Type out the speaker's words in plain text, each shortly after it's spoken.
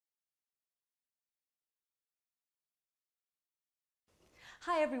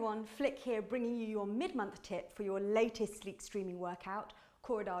Hi everyone, Flick here bringing you your mid-month tip for your latest sleek streaming workout,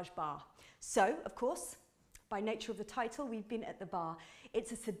 Core Adage Barre. So, of course, by nature of the title, we've been at the bar.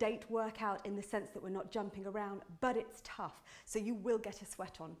 It's a sedate workout in the sense that we're not jumping around, but it's tough, so you will get a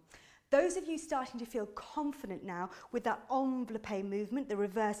sweat on. Those of you starting to feel confident now with that envelope movement, the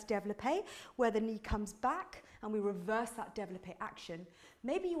reverse développé, where the knee comes back and we reverse that développé action,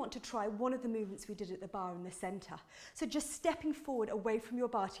 maybe you want to try one of the movements we did at the bar in the center. So just stepping forward away from your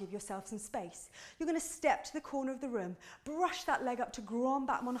bar to give yourself some space. You're going to step to the corner of the room, brush that leg up to grand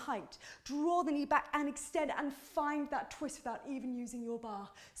battement height, draw the knee back and extend and find that twist without even using your bar.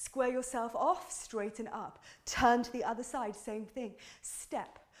 Square yourself off, straighten up, turn to the other side, same thing,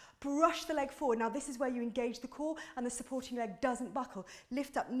 step. Brush the leg forward. Now this is where you engage the core and the supporting leg doesn't buckle.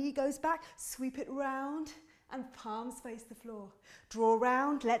 Lift up, knee goes back, sweep it round and palms face the floor. Draw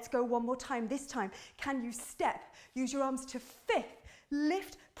round, let's go one more time. This time, can you step? Use your arms to fifth.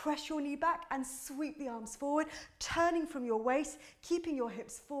 Lift, press your knee back and sweep the arms forward, turning from your waist, keeping your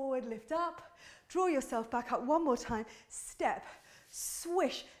hips forward, lift up. Draw yourself back up one more time. Step,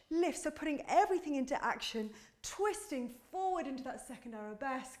 swish, lift. So putting everything into action, twisting forward into that second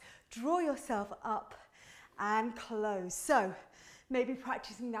arabesque, draw yourself up and close. So maybe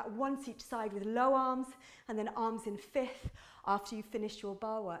practicing that once each side with low arms and then arms in fifth after you've finished your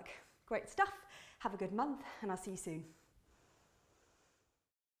bar work. Great stuff. Have a good month and I'll see you soon.